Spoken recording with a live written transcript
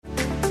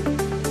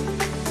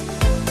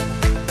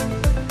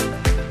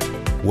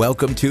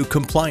Welcome to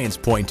Compliance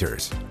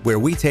Pointers, where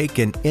we take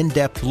an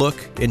in-depth look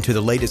into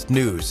the latest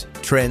news,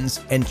 trends,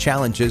 and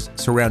challenges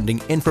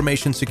surrounding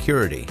information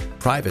security,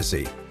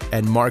 privacy,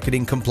 and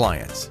marketing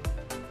compliance.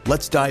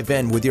 Let's dive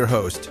in with your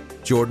host,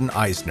 Jordan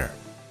Eisner.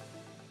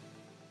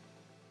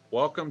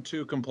 Welcome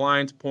to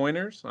Compliance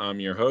Pointers.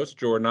 I'm your host,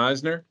 Jordan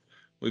Eisner.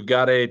 We've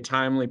got a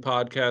timely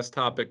podcast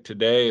topic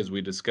today as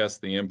we discuss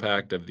the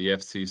impact of the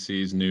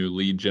FCC's new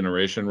lead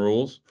generation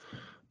rules.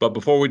 But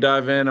before we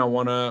dive in, I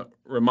want to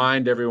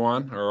remind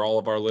everyone, or all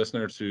of our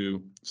listeners, to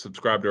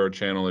subscribe to our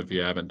channel if you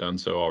haven't done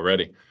so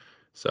already.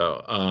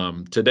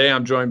 So today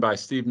I'm joined by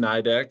Steve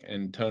Nidek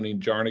and Tony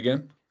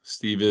Jarnigan.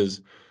 Steve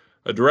is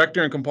a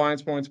director in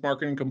Compliance Points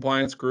Marketing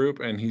Compliance Group,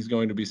 and he's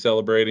going to be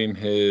celebrating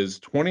his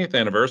 20th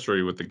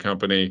anniversary with the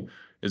company.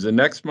 Is it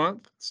next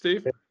month,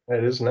 Steve?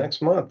 It is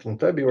next month in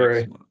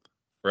February. Next month.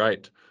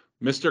 Right.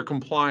 Mr.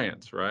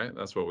 Compliance, right?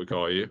 That's what we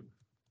call you.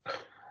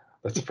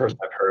 That's the first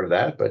I've heard of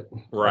that, but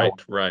right.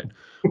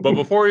 But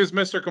before he was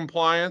Mr.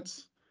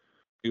 Compliance,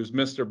 he was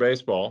Mr.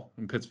 Baseball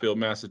in Pittsfield,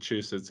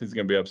 Massachusetts. He's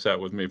going to be upset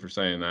with me for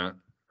saying that,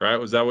 right?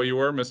 Was that what you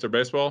were, Mr.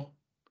 Baseball?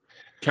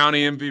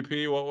 County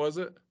MVP, what was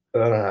it?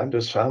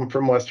 I'm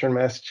from Western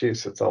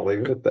Massachusetts. I'll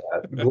leave it at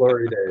that.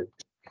 Glory days.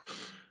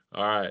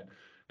 All right.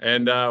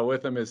 And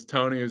with him is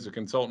Tony, who's a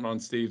consultant on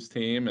Steve's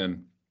team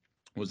and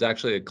was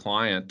actually a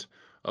client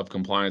of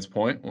Compliance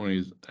Point when he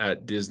was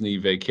at Disney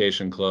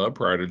Vacation Club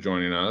prior to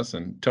joining us.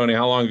 And Tony,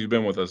 how long have you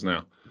been with us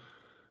now?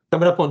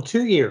 Coming up on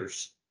 2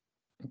 years.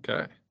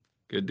 Okay,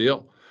 good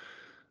deal.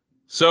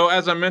 So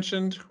as I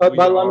mentioned, let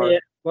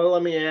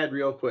me add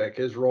real quick.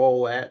 His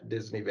role at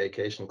Disney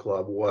Vacation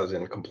Club was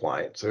in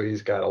compliance, so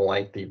he's got a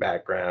lengthy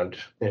background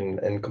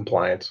in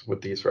compliance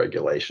with these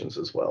regulations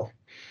as well.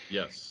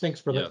 Yes. Thanks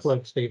for that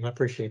plug, Steve. I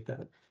appreciate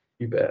that.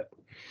 You bet.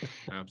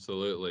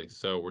 Absolutely.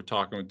 So we're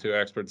talking with two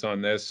experts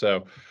on this.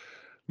 So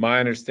my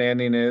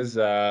understanding is,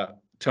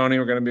 Tony,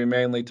 we're going to be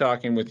mainly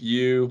talking with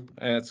you,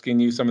 asking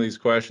you some of these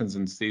questions,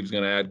 and Steve's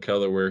going to add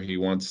color where he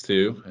wants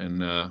to,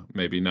 and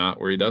maybe not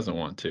where he doesn't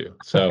want to.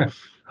 So,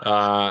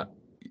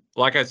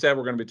 like I said,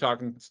 we're going to be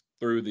talking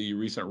through the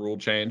recent rule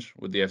change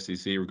with the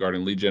FCC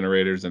regarding lead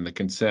generators and the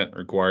consent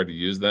required to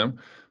use them.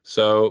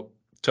 So,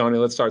 Tony,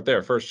 let's start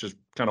there. First, just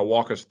kind of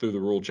walk us through the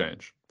rule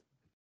change.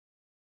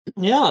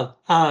 Yeah.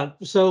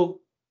 So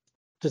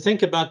to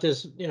think about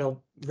this,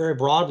 very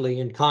broadly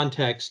in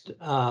context,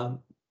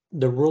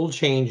 the rule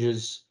change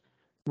is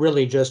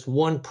really just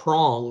one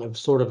prong of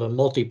sort of a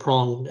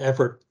multi-pronged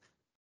effort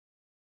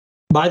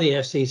by the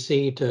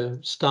FCC to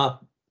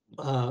stop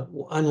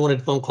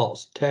unwanted phone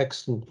calls,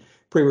 texts, and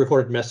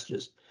pre-recorded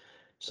messages.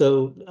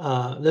 So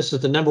this is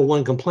the number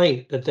one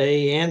complaint that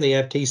they and the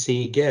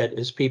FTC get,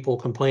 is people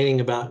complaining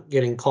about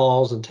getting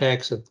calls and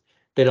texts that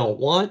they don't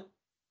want.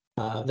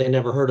 They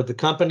never heard of the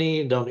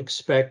company, don't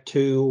expect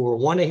to or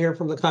want to hear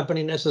from the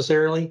company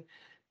necessarily.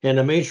 And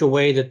a major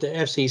way that the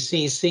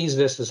FCC sees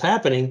this as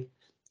happening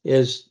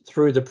is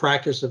through the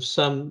practice of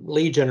some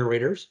lead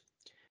generators,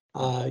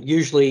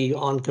 usually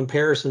on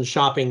comparison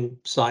shopping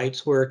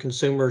sites where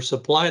consumers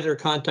supply their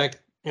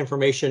contact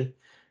information.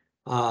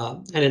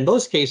 And in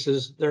most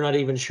cases, they're not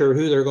even sure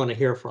who they're going to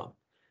hear from.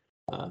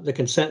 The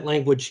consent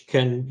language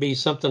can be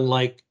something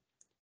like,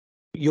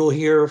 you'll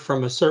hear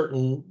from a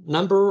certain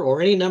number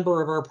or any number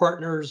of our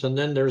partners, and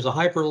then there's a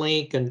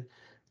hyperlink, and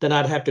then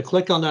I'd have to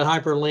click on that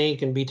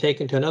hyperlink and be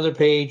taken to another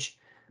page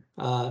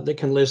that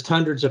can list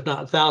hundreds, if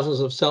not thousands,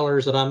 of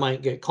sellers that I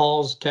might get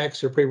calls,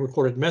 texts, or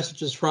pre-recorded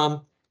messages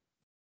from.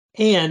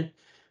 And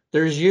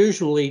there's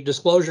usually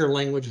disclosure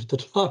language at the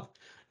top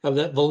of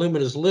that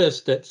voluminous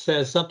list that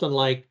says something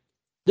like,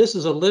 this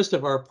is a list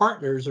of our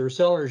partners or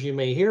sellers you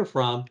may hear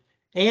from.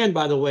 And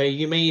by the way,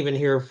 you may even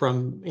hear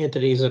from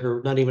entities that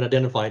are not even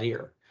identified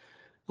here.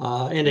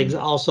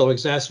 Also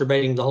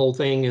exacerbating the whole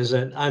thing is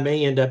that I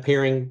may end up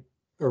hearing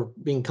or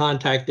being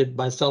contacted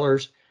by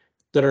sellers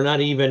that are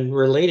not even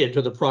related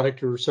to the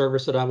product or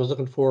service that I was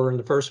looking for in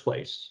the first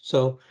place.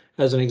 So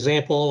as an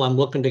example, I'm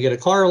looking to get a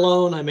car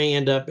loan. I may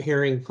end up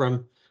hearing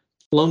from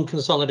loan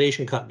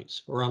consolidation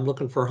companies, or I'm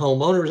looking for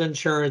homeowners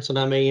insurance, and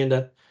I may end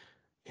up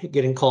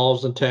getting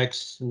calls and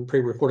texts and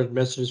pre-recorded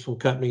messages from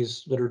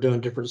companies that are doing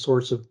different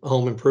sorts of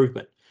home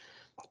improvement.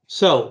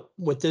 So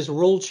with this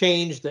rule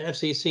change, the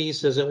FCC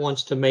says it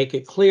wants to make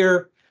it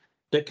clear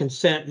that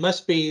consent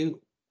must be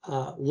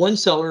one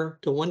seller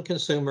to one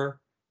consumer,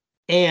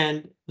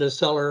 and the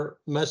seller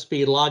must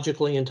be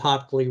logically and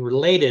topically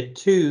related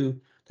to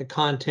the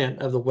content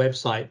of the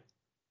website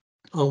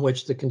on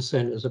which the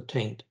consent is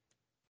obtained.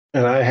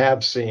 And I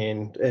have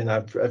seen, and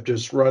I've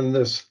just run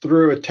this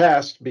through a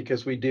test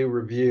because we do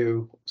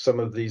review some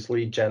of these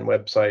lead gen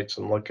websites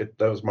and look at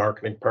those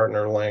marketing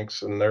partner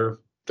links. And there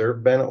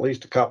have been at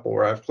least a couple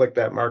where I've clicked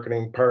that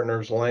marketing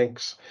partner's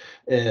links,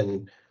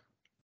 and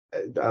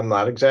I'm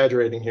not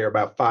exaggerating here,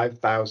 about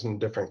 5,000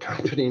 different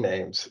company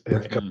names.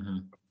 Right.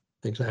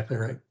 Exactly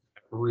right.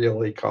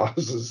 Really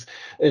causes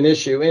an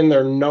issue, and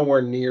they're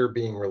nowhere near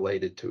being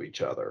related to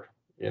each other.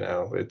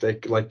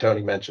 Like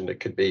Tony mentioned, it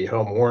could be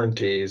home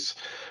warranties,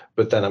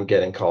 but then I'm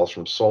getting calls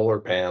from solar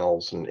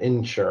panels and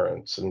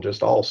insurance and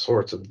just all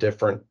sorts of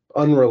different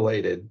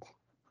unrelated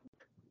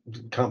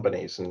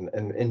companies and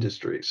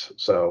industries.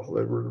 So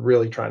we're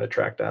really trying to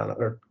track down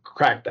or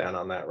crack down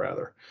on that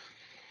rather.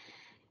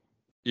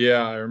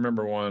 Yeah, I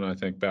remember one, I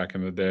think back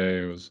in the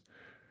day, it was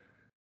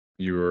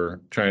you were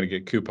trying to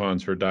get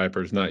coupons for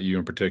diapers, not you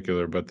in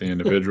particular, but the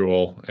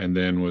individual, and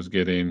then was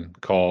getting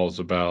calls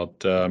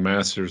about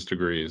master's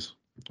degrees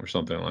or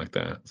something like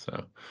that.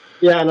 So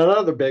yeah, and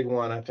another big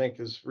one I think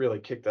has really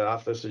kicked it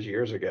off. This is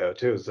years ago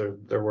too. Is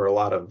there were a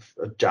lot of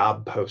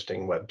job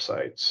posting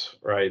websites,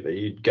 right? That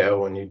you'd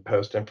go and you'd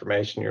post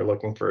information you're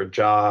looking for a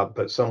job,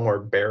 but somewhere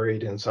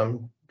buried in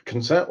some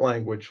consent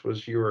language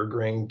was you were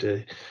agreeing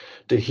to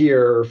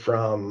hear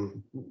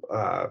from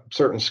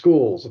certain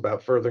schools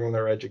about furthering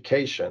their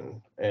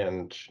education.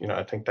 And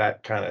I think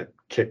that kind of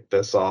kicked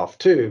this off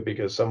too,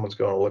 because someone's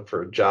going to look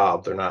for a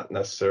job. They're not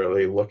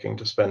necessarily looking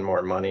to spend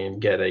more money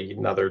and get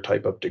another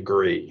type of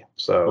degree.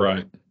 So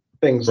right,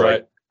 things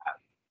right, like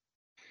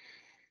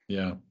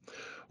yeah.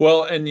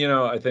 Well, and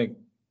I think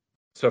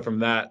so from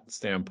that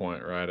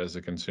standpoint, right, as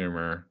a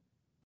consumer,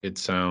 it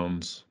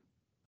sounds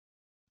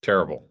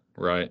terrible,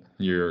 right?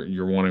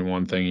 You're wanting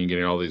one thing and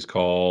getting all these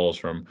calls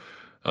from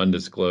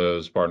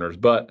undisclosed partners,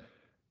 but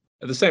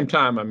at the same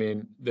time, I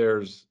mean,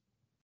 this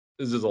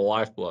is a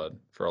lifeblood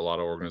for a lot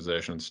of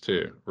organizations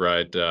too,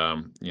 right?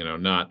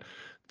 Not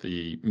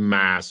the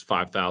mass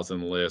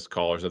 5,000 list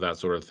callers or that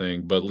sort of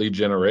thing, but lead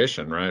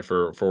generation, right?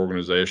 For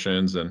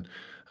organizations and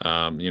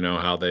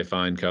how they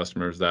find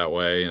customers that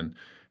way, and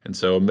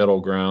so a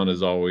middle ground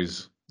is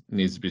always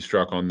needs to be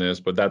struck on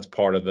this, but that's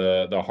part of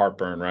the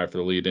heartburn, right, for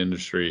the lead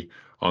industry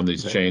on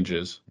these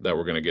changes that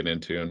we're going to get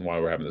into and why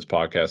we're having this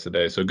podcast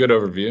today. So good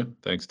overview.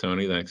 Thanks,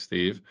 Tony. Thanks,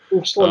 Steve.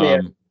 just let me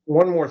add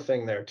one more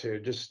thing there too.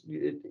 Just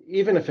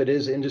even if it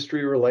is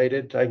industry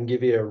related, I can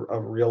give you a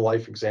real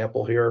life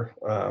example here.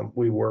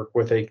 We work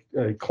with a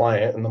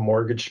client in the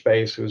mortgage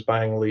space who's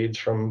buying leads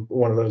from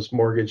one of those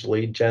mortgage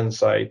lead gen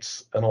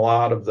sites, and a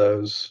lot of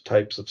those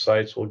types of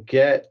sites will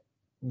get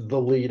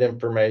the lead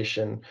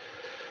information.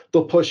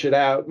 They'll push it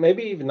out,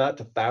 maybe even not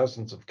to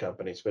thousands of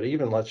companies, but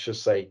even let's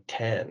just say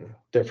 10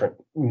 different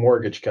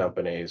mortgage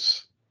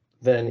companies.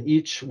 Then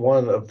each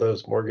one of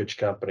those mortgage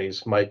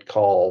companies might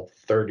call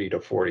 30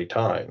 to 40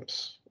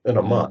 times in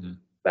a month.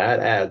 That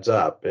adds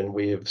up. And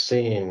we've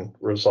seen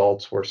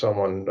results where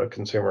a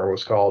consumer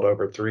was called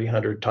over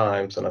 300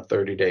 times in a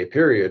 30-day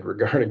period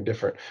regarding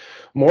different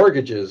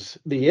mortgages.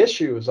 The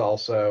issue is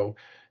also,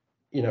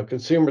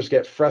 consumers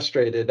get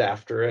frustrated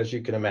after, as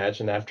you can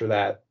imagine, after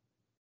that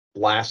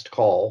last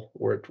call,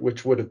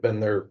 which would have been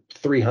their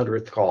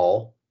 300th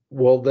call.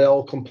 Well,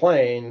 they'll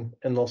complain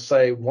and they'll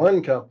say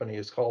one company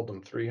has called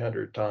them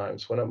 300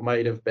 times when it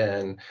might have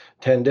been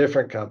 10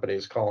 different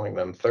companies calling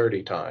them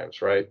 30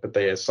 times, right? But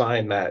they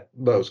assign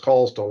those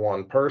calls to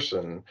one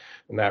person,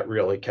 and that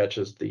really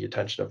catches the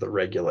attention of the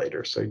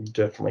regulator. So you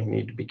definitely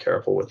need to be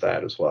careful with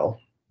that as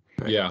well.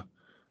 Yeah.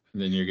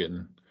 And then you're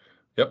getting,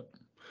 yep.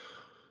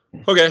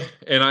 Okay.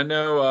 And I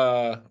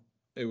know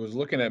it was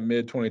looking at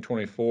mid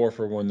 2024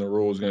 for when the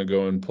rule is going to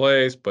go in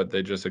place, but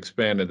they just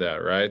expanded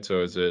that, right?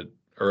 So is it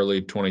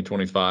early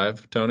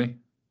 2025, Tony?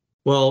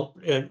 Well,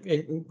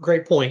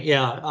 great point.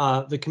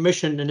 Yeah, the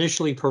commission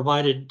initially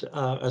provided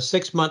a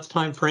 6-month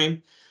time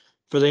frame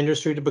for the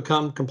industry to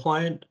become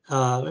compliant.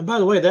 And by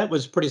the way, that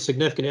was pretty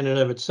significant in and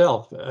of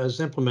itself, as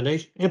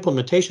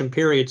implementation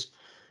periods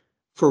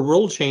for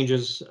rule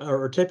changes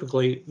are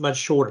typically much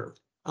shorter.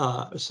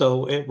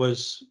 So it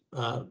was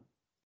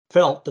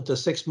felt that the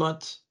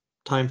 6-month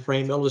time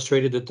frame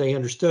illustrated that they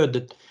understood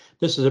that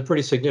this is a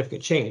pretty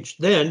significant change.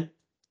 Then,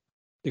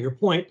 to your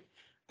point,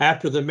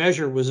 after the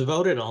measure was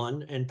voted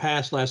on and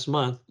passed last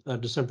month,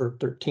 December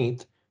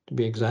 13th to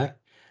be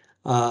exact,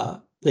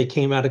 they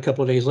came out a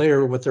couple of days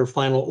later with their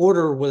final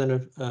order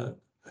within a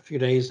few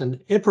days, and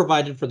it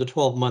provided for the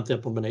 12-month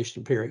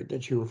implementation period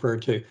that you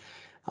referred to.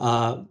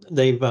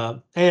 They've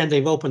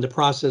opened the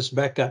process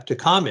back up to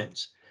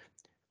comments,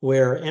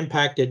 where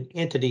impacted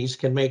entities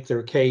can make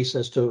their case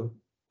as to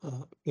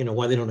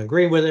why they don't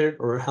agree with it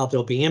or how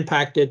they'll be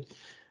impacted.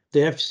 The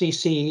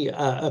FCC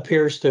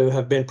appears to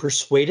have been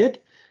persuaded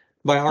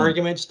by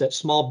arguments that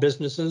small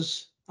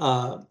businesses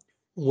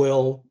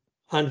will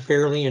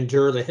unfairly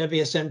endure the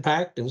heaviest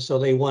impact, and so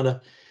they want to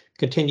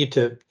continue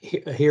to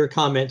hear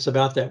comments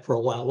about that for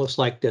a while. It looks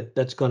like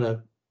that's going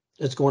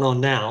on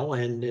now,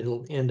 and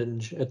it'll end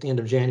at the end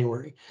of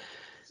January.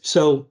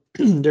 So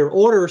their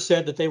order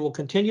said that they will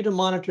continue to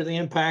monitor the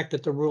impact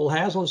that the rule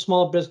has on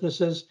small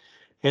businesses,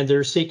 and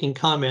they're seeking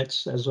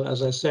comments, as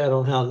I said,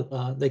 on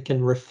how they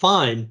can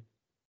refine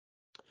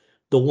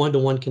the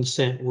one-to-one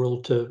consent rule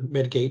to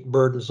mitigate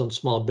burdens on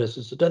small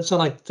businesses. It doesn't sound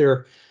like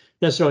they're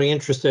necessarily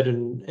interested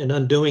in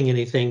undoing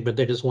anything, but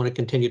they just want to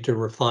continue to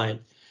refine.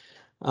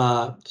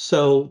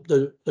 So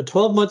the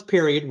 12-month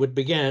period would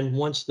begin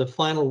once the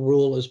final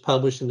rule is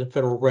published in the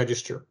Federal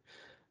Register.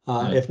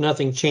 If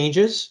nothing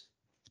changes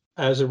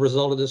as a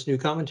result of this new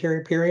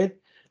commentary period,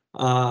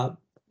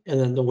 and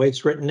then the way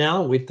it's written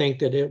now, we think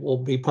that it will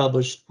be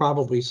published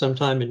probably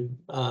sometime in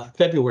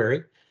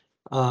February.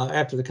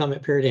 after the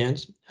comment period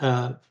ends.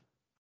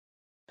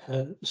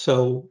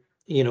 So,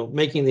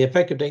 making the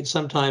effective date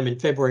sometime in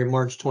February,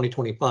 March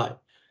 2025. Okay.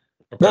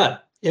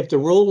 But if the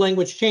rule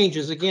language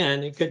changes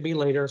again, it could be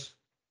later,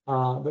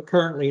 but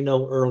currently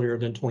no earlier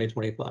than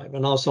 2025.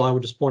 And also, I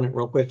would just point it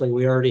real quickly,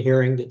 we're already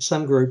hearing that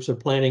some groups are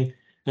planning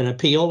an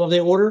appeal of the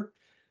order.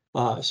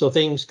 So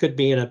things could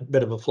be in a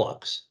bit of a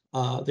flux.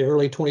 The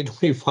early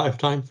 2025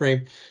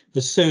 timeframe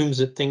assumes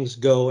that things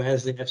go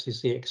as the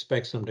FCC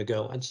expects them to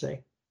go, I'd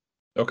say.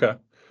 Okay.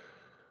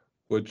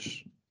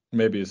 Which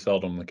maybe is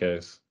seldom the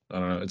case. I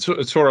don't know.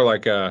 It's sort of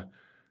like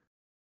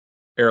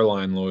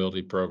airline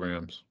loyalty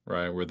programs,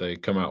 right? Where they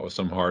come out with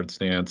some hard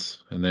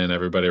stance and then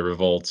everybody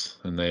revolts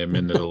and they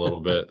amend it a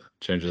little bit,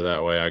 change it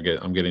that way.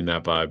 I'm getting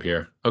that vibe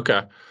here.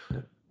 Okay.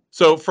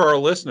 So for our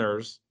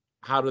listeners,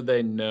 how do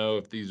they know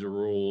if these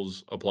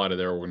rules apply to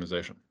their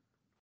organization?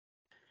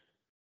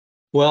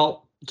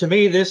 Well, to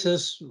me, this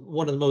is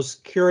one of the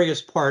most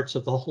curious parts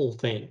of the whole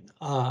thing.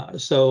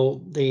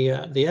 So the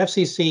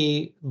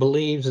FCC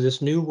believes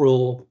this new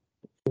rule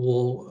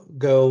will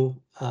go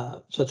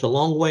such a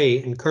long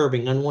way in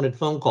curbing unwanted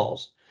phone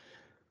calls.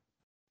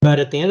 But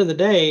at the end of the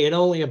day, it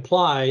only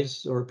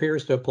applies or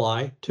appears to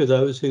apply to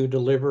those who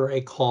deliver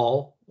a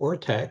call or a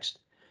text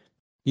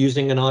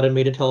using an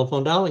automated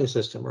telephone dialing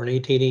system or an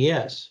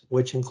ATDS,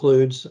 which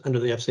includes, under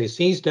the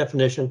FCC's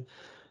definition,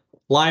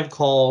 live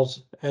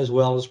calls as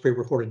well as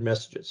pre-recorded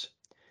messages.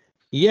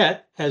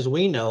 Yet, as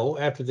we know,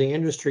 after the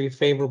industry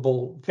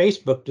favorable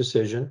Facebook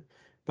decision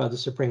by the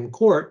Supreme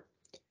Court,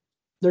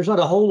 there's not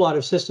a whole lot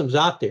of systems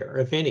out there,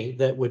 if any,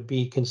 that would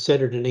be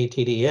considered an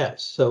ATDS.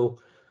 So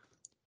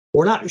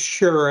we're not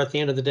sure at the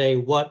end of the day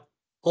what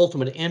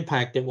ultimate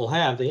impact it will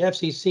have. The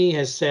FCC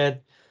has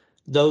said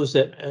those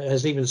that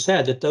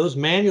those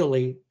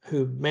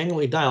who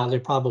manually dial, they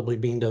probably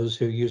being those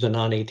who use a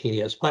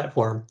non-ATDS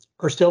platform,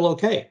 are still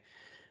okay.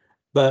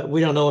 But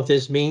we don't know if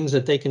this means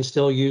that they can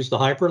still use the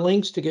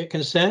hyperlinks to get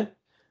consent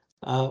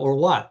or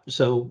what.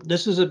 So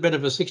this is a bit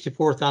of a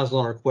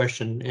 $64,000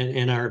 question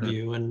in our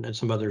view and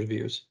some others'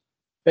 views.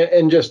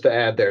 And just to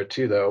add there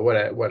too, though,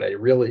 what I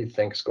really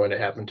think is going to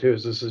happen too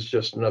is this is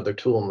just another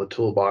tool in the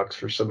toolbox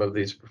for some of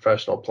these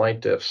professional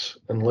plaintiffs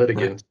and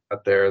litigants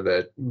out there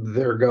that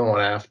they're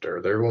going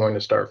after. They're going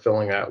to start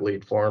filling out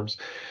lead forms,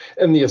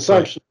 and the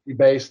assumption we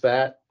base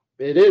that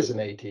it is an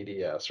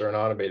ATDS or an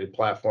automated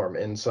platform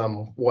in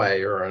some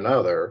way or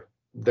another.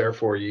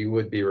 Therefore, you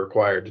would be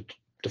required to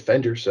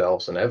defend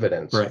yourselves and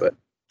evidence. Right. But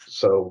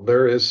so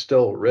there is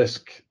still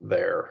risk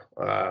there,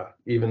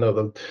 even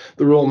though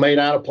the rule may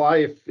not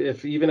apply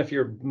even if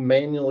you're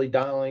manually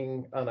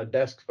dialing on a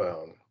desk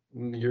phone,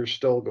 you're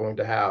still going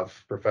to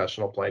have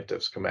professional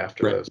plaintiffs come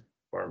after those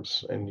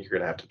forms, and you're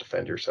going to have to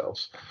defend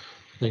yourselves.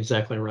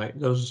 Exactly right.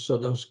 Those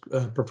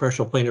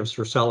professional plaintiffs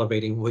are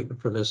salivating, waiting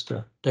for this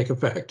to take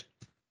effect.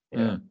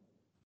 Yeah.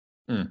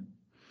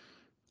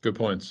 Good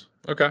points.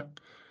 Okay.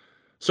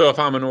 So if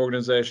I'm an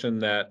organization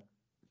that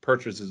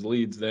purchases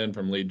leads then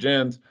from lead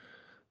gens,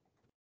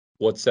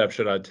 what steps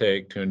should I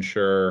take to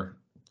ensure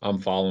I'm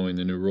following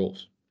the new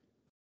rules?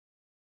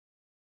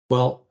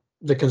 Well,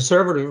 the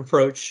conservative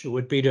approach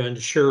would be to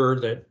ensure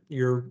that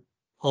you're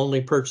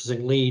only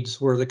purchasing leads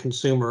where the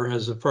consumer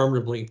has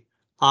affirmatively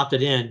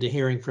opted in to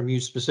hearing from you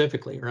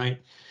specifically,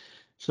 right?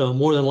 So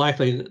more than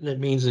likely, that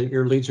means that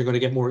your leads are going to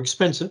get more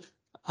expensive.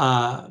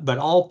 But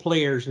all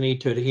players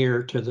need to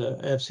adhere to the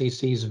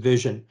FCC's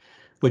vision,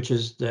 which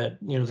is that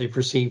they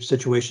perceive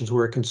situations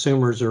where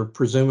consumers are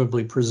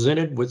presumably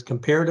presented with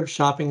comparative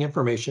shopping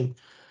information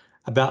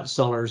about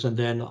sellers and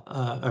then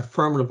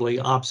affirmatively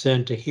opts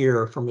in to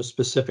hear from a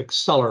specific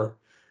seller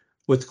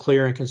with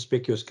clear and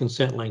conspicuous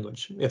consent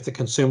language. If the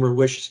consumer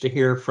wishes to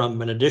hear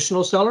from an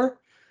additional seller,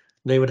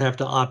 they would have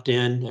to opt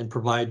in and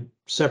provide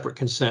separate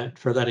consent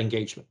for that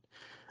engagement.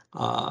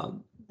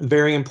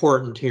 Very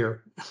important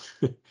here.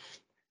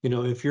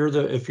 If you're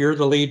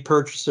the lead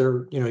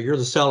purchaser, you're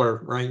the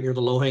seller, right? You're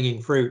the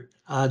low-hanging fruit.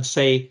 I'd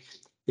say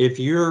if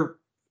you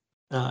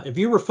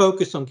were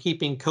focused on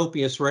keeping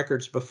copious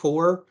records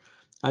before,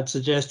 I'd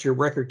suggest your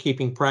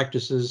record-keeping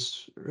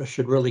practices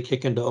should really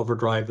kick into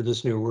overdrive with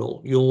this new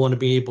rule. You'll want to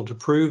be able to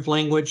prove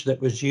language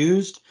that was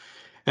used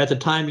at the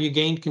time you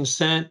gained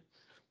consent,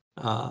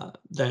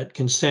 that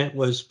consent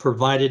was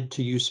provided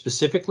to you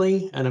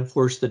specifically, and of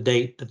course, the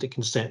date that the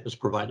consent was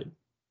provided.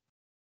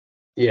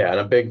 Yeah, and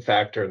a big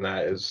factor in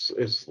that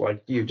is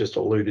like you just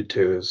alluded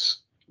to,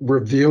 is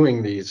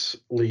reviewing these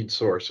lead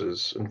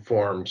sources and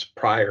forms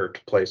prior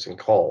to placing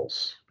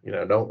calls.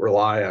 Don't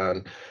rely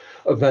on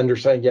a vendor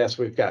saying, yes,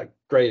 we've got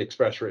great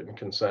express written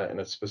consent and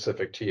it's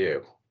specific to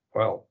you.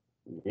 Well,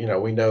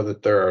 we know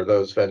that there are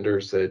those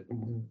vendors that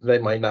they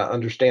might not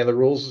understand the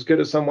rules as good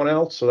as someone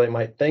else. So they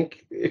might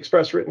think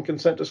express written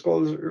consent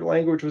disclosure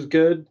language was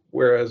good,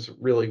 whereas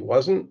really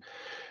wasn't.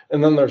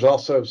 And then there's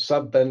also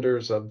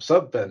sub-vendors of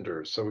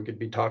sub-vendors. So we could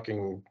be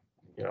talking,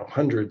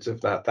 hundreds,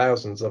 if not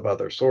thousands of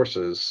other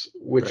sources,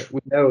 which we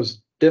know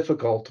is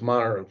difficult to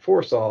monitor and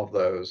enforce all of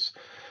those.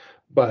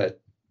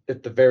 But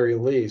at the very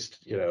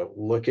least,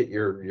 look at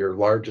your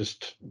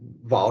largest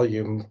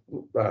volume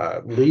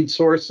lead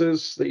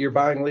sources that you're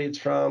buying leads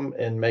from,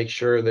 and make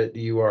sure that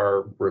you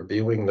are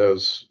reviewing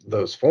those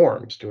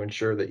forms to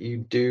ensure that you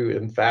do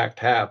in fact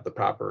have the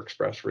proper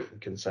express written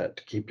consent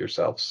to keep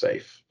yourself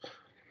safe.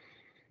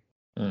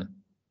 And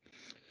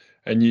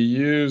you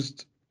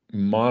used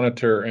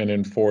monitor and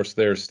enforce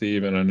there,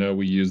 Steve, and I know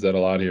we use that a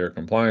lot here at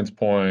Compliance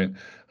Point,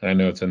 and I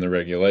know it's in the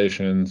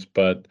regulations,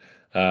 but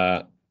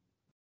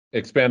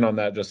expand on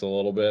that just a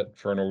little bit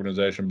for an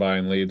organization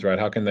buying leads, right?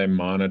 How can they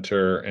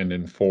monitor and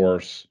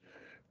enforce,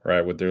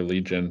 right, with their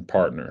lead gen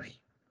partners?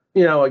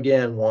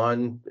 Again,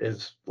 one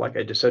is, like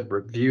I just said,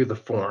 review the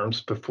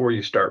forms before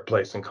you start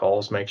placing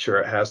calls. Make sure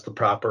it has the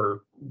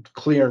proper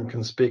clear and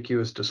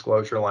conspicuous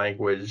disclosure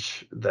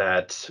language,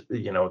 that,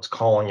 it's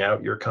calling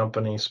out your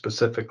company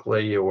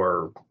specifically,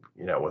 or,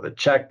 with a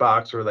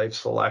checkbox where they've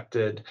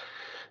selected.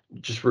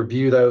 Just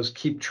review those,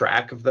 keep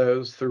track of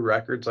those through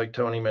records like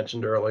Tony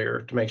mentioned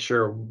earlier, to make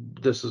sure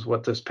this is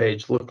what this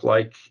page looked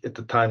like at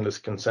the time this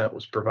consent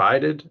was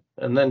provided.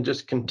 And then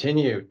just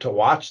continue to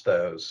watch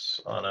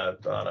those on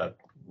a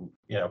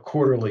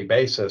quarterly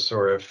basis,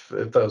 or if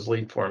those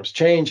lead forms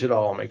change at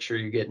all, make sure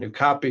you get new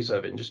copies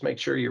of it, and just make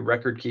sure your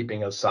record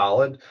keeping is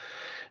solid,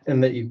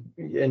 and that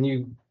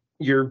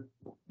you're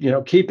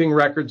keeping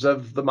records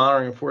of the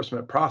monitoring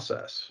enforcement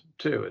process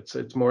too.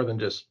 It's more than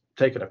just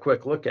taking a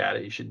quick look at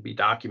it. You should be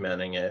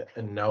documenting it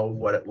and know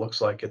what it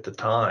looks like at the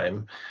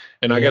time.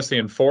 And I guess the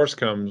enforce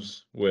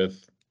comes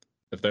with,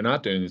 if they're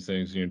not doing these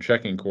things,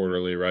 checking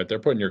quarterly, right? They're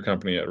putting your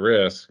company at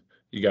risk.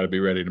 You got to be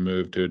ready to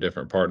move to a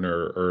different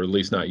partner, or at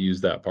least not use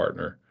that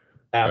partner.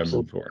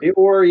 Absolutely.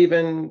 Or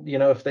even,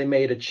 if they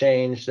made a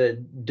change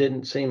that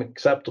didn't seem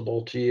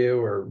acceptable to you,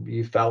 or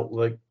you felt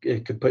like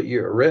it could put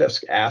you at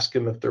risk, ask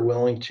them if they're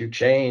willing to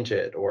change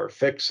it or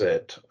fix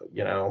it.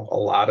 A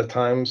lot of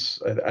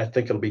times, I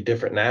think it'll be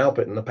different now,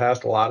 but in the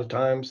past, a lot of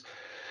times,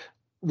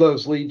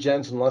 those lead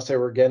gens, unless they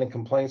were getting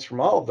complaints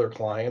from all of their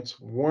clients,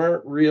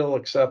 weren't real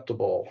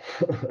acceptable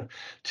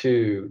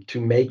to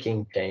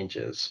making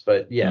changes.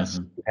 But yes,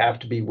 you have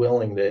to be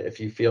willing that if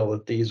you feel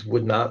that these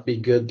would not be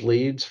good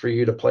leads for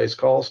you to place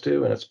calls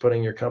to, and it's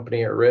putting your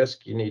company at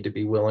risk, you need to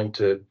be willing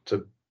to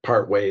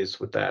part ways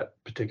with that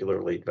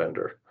particular lead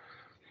vendor.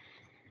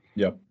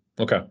 Yep.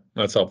 Okay.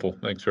 That's helpful.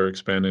 Thanks for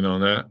expanding on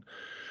that.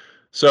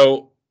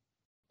 So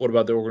what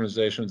about the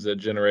organizations that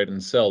generate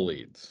and sell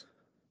leads?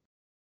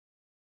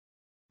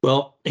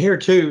 Well, here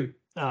too,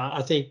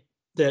 I think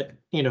that,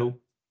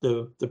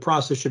 the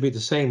process should be the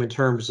same in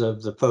terms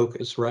of the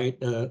focus, right?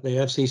 The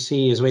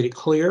FCC has made it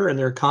clear in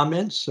their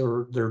comments,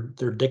 or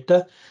their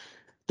dicta,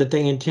 that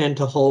they intend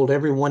to hold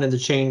everyone in the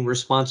chain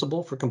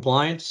responsible for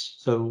compliance.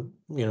 So,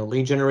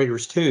 lead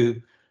generators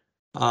too,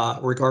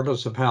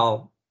 regardless of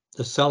how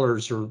the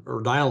sellers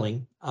are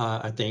dialing,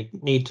 I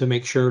think need to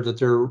make sure that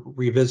they're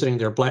revisiting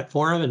their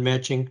platform and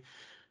matching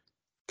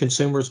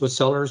consumers with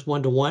sellers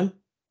one-to-one.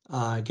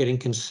 Getting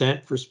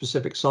consent for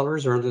specific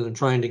sellers rather than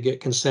trying to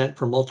get consent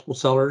from multiple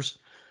sellers,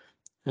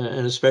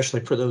 and especially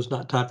for those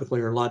not topically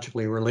or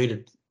logically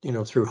related,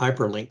 through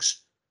hyperlinks.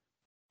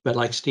 But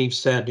like Steve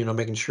said,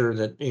 making sure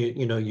that,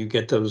 you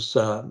get those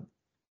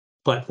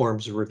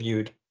platforms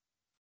reviewed.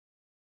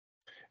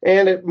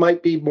 And it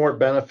might be more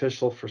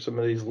beneficial for some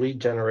of these lead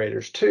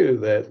generators too,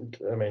 that,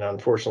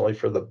 unfortunately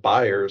for the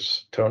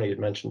buyers, Tony had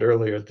mentioned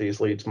earlier,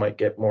 these leads might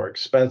get more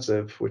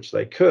expensive, which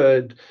they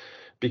could,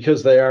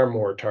 because they are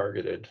more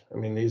targeted.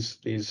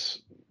 These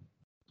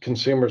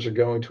consumers are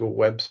going to a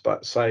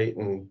website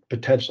and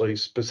potentially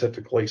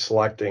specifically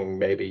selecting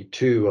maybe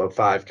 2 of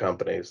 5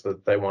 companies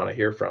that they want to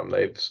hear from.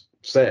 They've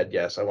said,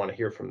 yes, I want to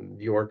hear from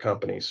your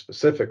company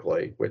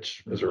specifically,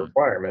 which is a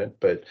requirement,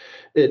 but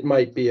it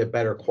might be a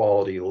better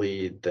quality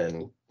lead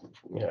than,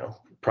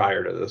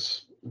 prior to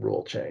this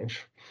rule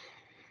change.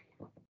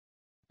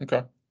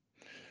 Okay.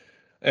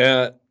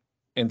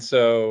 And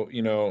so,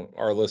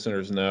 our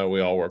listeners know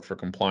we all work for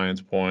Compliance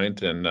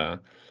Point, and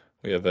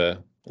we have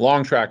a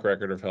long track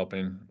record of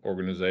helping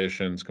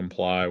organizations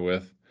comply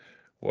with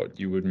what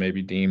you would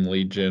maybe deem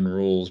lead gen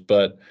rules.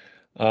 But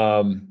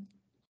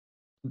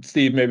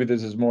Steve, maybe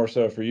this is more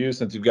so for you,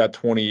 since you've got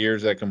 20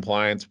 years at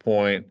Compliance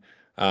Point.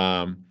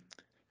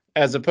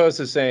 As opposed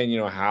to saying,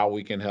 how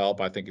we can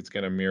help, I think it's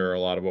going to mirror a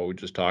lot of what we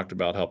just talked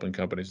about, helping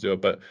companies do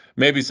it. But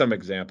maybe some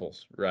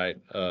examples, right,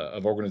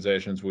 of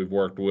organizations we've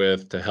worked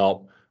with to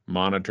help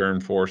monitor and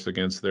enforce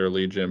against their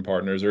lead gen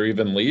partners, or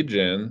even lead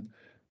gen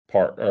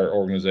or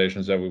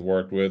organizations that we've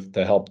worked with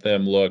to help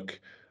them look,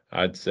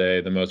 I'd say,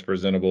 the most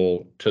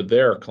presentable to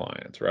their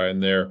clients, right,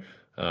 and their,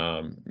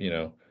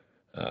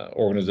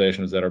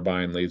 organizations that are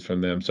buying leads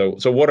from them. So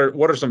what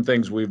are some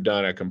things we've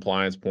done at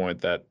Compliance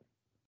Point that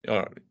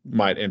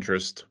might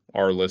interest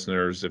our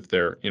listeners if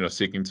they're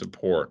seeking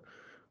support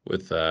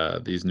with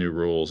these new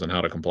rules and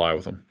how to comply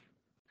with them?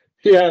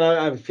 Yeah, and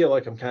I feel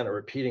like I'm kind of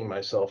repeating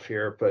myself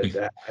here, but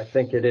I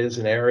think it is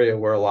an area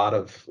where a lot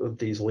of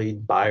these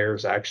lead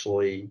buyers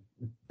actually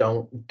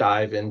don't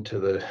dive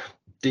into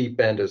deep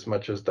end as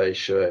much as they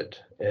should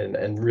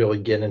and really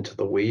get into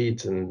the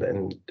weeds.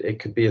 And it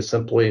could be as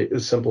simple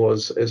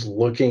as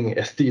looking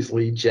at these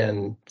lead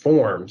gen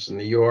forms and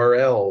the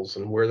URLs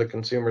and where the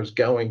consumer's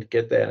going to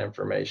get that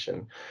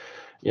information.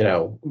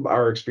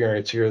 Our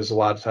experience here is a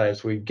lot of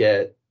times we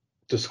get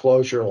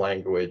disclosure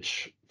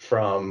language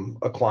from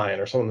a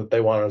client or someone that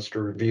they want us to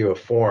review a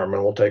form,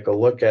 and we'll take a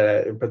look at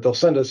it, but they'll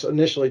send us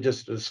initially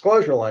just a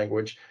disclosure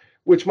language,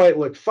 which might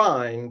look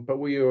fine, but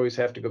we always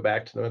have to go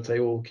back to them and say,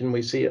 well, can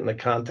we see it in the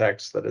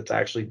context that it's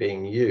actually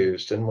being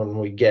used? And when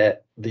we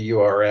get the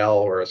URL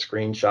or a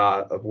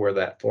screenshot of where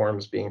that form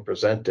is being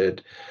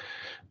presented,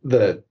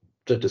 the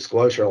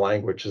disclosure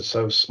language is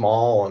so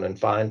small and in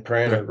fine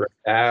print or grayed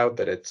out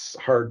that it's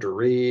hard to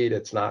read.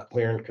 It's not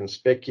clear and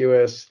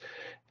conspicuous.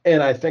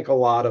 And I think a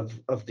lot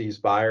of these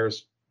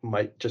buyers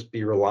might just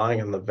be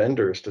relying on the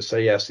vendors to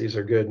say, yes, these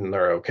are good and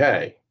they're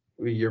okay.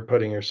 You're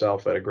putting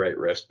yourself at a great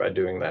risk by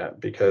doing that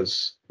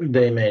because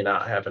they may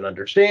not have an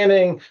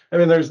understanding. I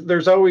mean,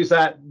 there's always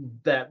that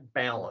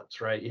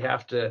balance, right? You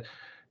have to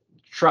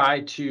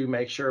try to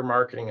make sure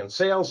marketing and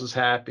sales is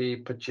happy,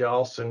 but you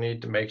also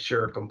need to make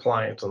sure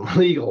compliance and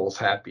legal is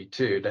happy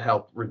too, to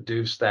help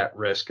reduce that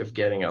risk of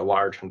getting a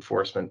large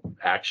enforcement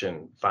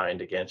action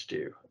fined against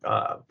you.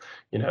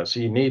 So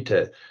you need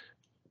to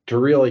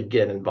really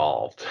get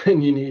involved,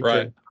 and you need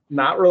to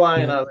not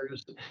rely on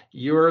others.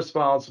 You're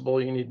responsible.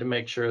 You need to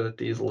make sure that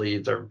these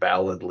leads are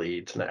valid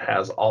leads and it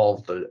has all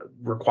of the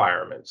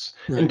requirements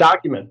and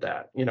document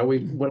that.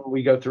 When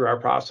we go through our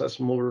process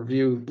and we'll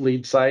review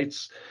lead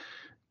sites,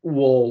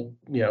 we'll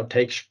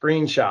take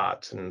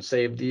screenshots and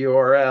save the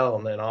URL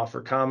and then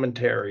offer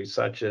commentary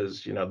such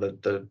as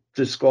the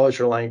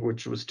disclosure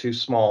language was too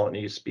small, it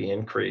needs to be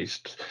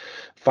increased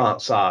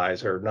font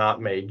size or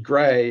not made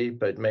gray,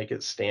 but make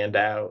it stand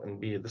out and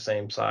be the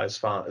same size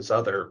font as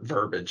other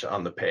verbiage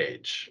on the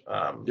page.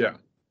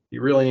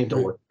 You really need to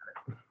look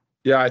at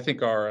it. I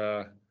think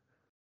our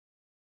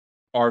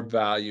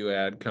value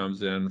add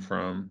comes in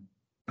from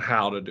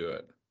how to do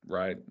it.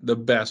 Right. The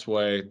best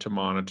way to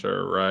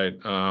monitor,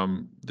 right.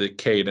 The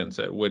cadence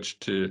at which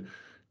to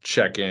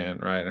check in,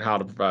 right. And how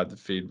to provide the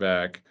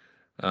feedback,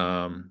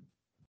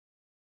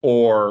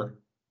 or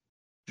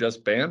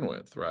just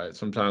bandwidth, right.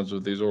 Sometimes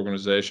with these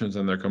organizations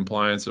and their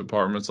compliance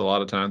departments, a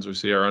lot of times we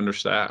see are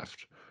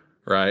understaffed,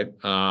 right.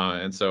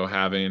 And so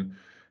having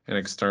an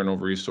external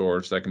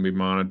resource that can be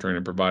monitoring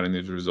and providing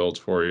these results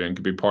for you and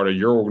can be part of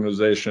your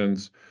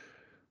organization's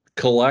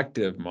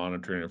collective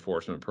monitoring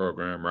enforcement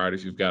program, right.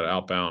 If you've got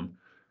outbound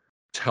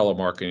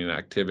telemarketing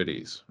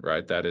activities,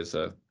 right? That is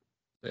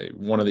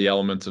one of the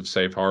elements of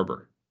safe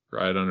harbor,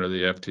 right? Under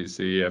the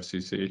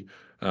FTC,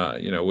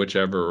 FCC,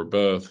 whichever or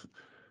both,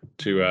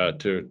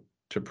 to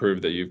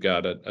prove that you've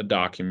got a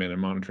documented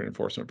monitoring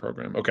enforcement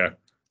program. Okay.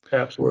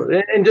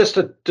 Absolutely. And just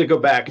to go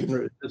back,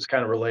 it's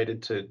kind of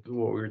related to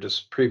what we were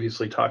just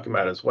previously talking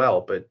about as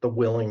well, but the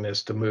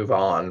willingness to move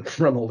on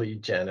from a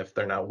lead gen if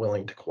they're not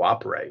willing to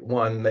cooperate.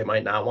 One, they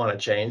might not want to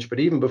change, but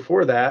even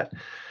before that,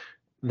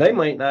 they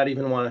might not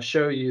even want to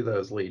show you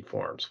those lead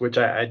forms, which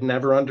I'd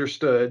never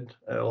understood.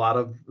 A lot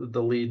of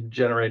the lead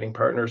generating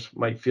partners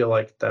might feel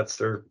like that's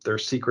their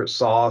secret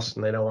sauce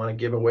and they don't want to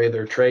give away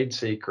their trade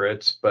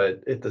secrets.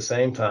 But at the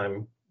same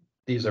time,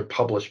 these are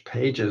published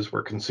pages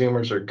where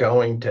consumers are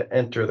going to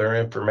enter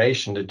their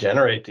information to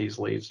generate these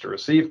leads to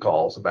receive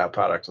calls about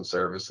products and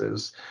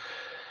services.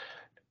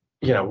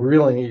 We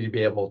really need to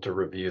be able to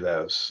review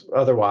those.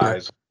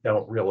 Otherwise, we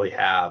don't really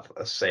have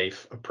a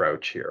safe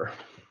approach here.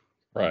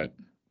 Right.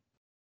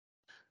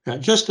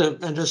 Just to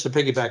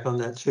piggyback on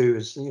that too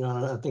is,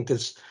 I think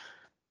this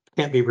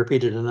can't be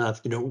repeated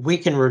enough. We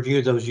can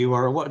review those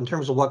URLs in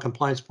terms of what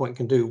Compliance Point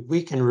can do.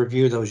 We can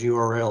review those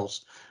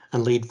URLs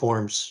and lead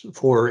forms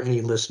for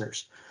any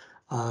listeners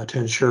to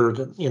ensure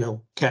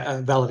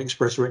that valid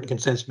express written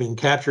consent is being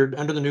captured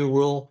under the new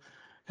rule.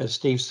 As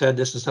Steve said,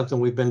 this is something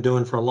we've been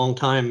doing for a long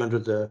time under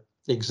the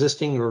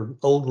existing or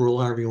old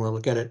rule, however you want to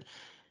look at it,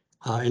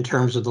 in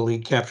terms of the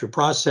lead capture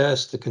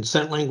process, the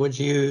consent language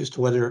used,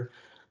 whether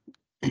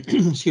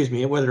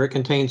whether it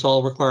contains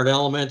all required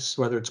elements,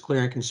 whether it's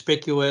clear and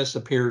conspicuous,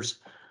 appears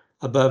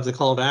above the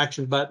call to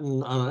action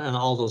button, and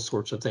all those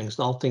sorts of things,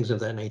 all things of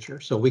that nature.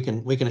 So we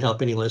can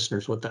help any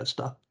listeners with that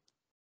stuff.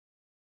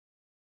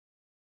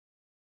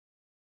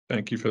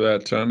 Thank you for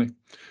that, Tony.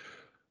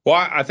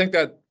 Well, I think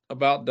that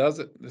about does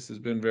it. This has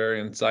been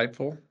very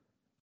insightful.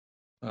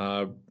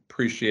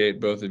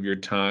 Appreciate both of your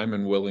time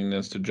and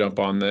willingness to jump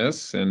on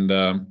this,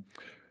 and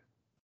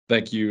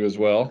thank you as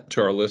well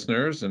to our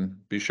listeners, and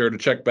be sure to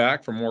check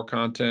back for more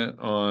content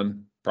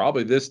on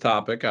probably this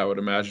topic, I would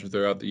imagine,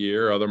 throughout the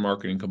year, other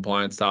marketing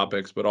compliance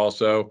topics, but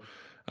also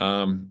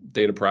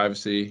data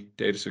privacy,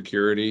 data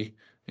security,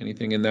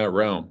 anything in that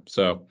realm.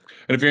 So,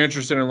 and if you're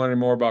interested in learning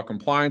more about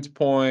Compliance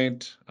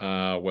Point,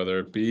 whether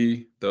it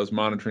be those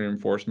monitoring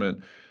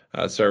enforcement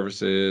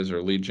services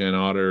or lead gen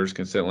auditors,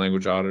 consent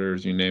language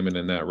auditors, you name it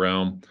in that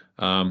realm,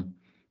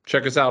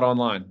 check us out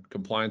online,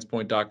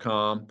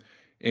 compliancepoint.com.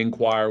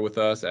 inquire with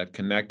us at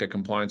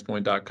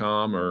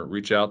connect@compliancepoint.com or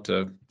reach out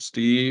to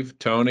Steve,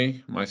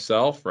 Tony,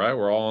 myself, right?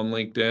 We're all on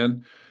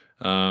LinkedIn.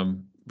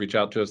 Reach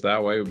out to us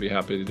that way. We'd be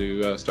happy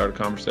to start a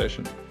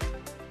conversation.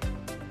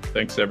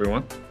 Thanks,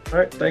 everyone. All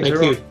right. Thanks, Thank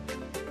everyone. you.